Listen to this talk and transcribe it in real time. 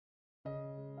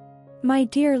My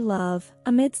dear love,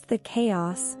 amidst the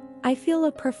chaos, I feel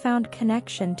a profound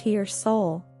connection to your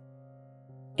soul.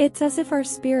 It's as if our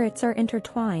spirits are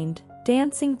intertwined,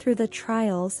 dancing through the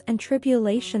trials and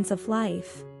tribulations of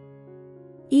life.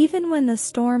 Even when the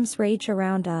storms rage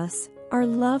around us, our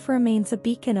love remains a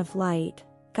beacon of light,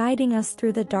 guiding us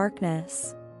through the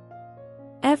darkness.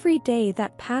 Every day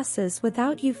that passes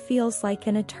without you feels like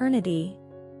an eternity.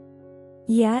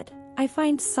 Yet, I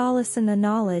find solace in the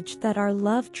knowledge that our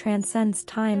love transcends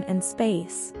time and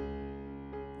space.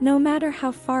 No matter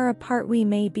how far apart we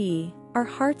may be, our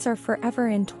hearts are forever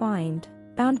entwined,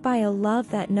 bound by a love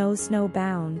that knows no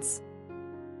bounds.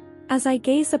 As I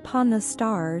gaze upon the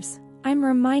stars, I'm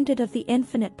reminded of the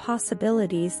infinite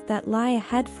possibilities that lie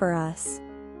ahead for us.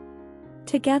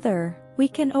 Together, we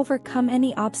can overcome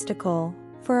any obstacle,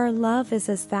 for our love is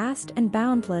as vast and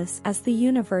boundless as the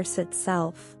universe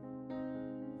itself.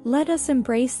 Let us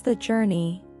embrace the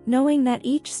journey, knowing that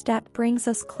each step brings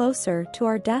us closer to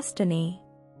our destiny.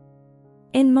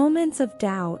 In moments of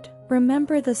doubt,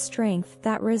 remember the strength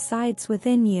that resides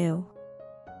within you.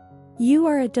 You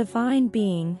are a divine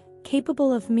being,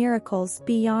 capable of miracles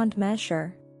beyond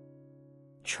measure.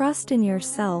 Trust in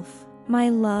yourself, my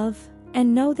love,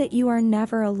 and know that you are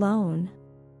never alone.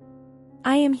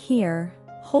 I am here,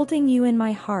 holding you in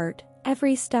my heart,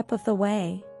 every step of the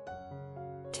way.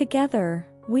 Together,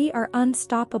 we are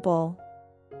unstoppable.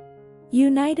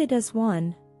 United as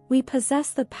one, we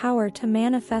possess the power to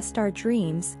manifest our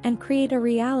dreams and create a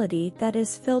reality that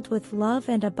is filled with love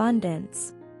and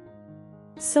abundance.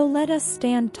 So let us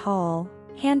stand tall,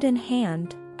 hand in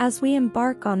hand, as we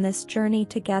embark on this journey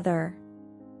together.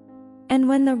 And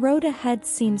when the road ahead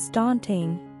seems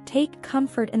daunting, take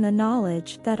comfort in the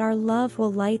knowledge that our love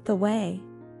will light the way.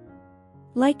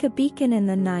 Like a beacon in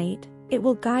the night, it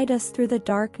will guide us through the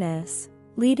darkness,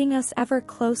 leading us ever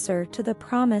closer to the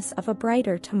promise of a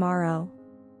brighter tomorrow.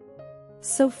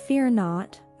 So fear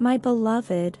not, my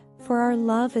beloved, for our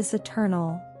love is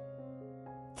eternal.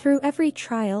 Through every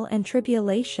trial and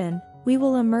tribulation, we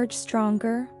will emerge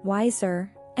stronger,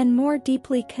 wiser, and more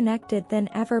deeply connected than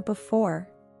ever before.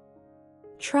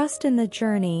 Trust in the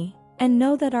journey, and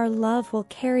know that our love will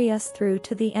carry us through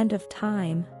to the end of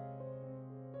time.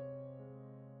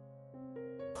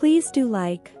 Please do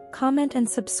like, comment and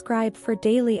subscribe for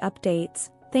daily updates.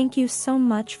 Thank you so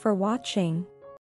much for watching.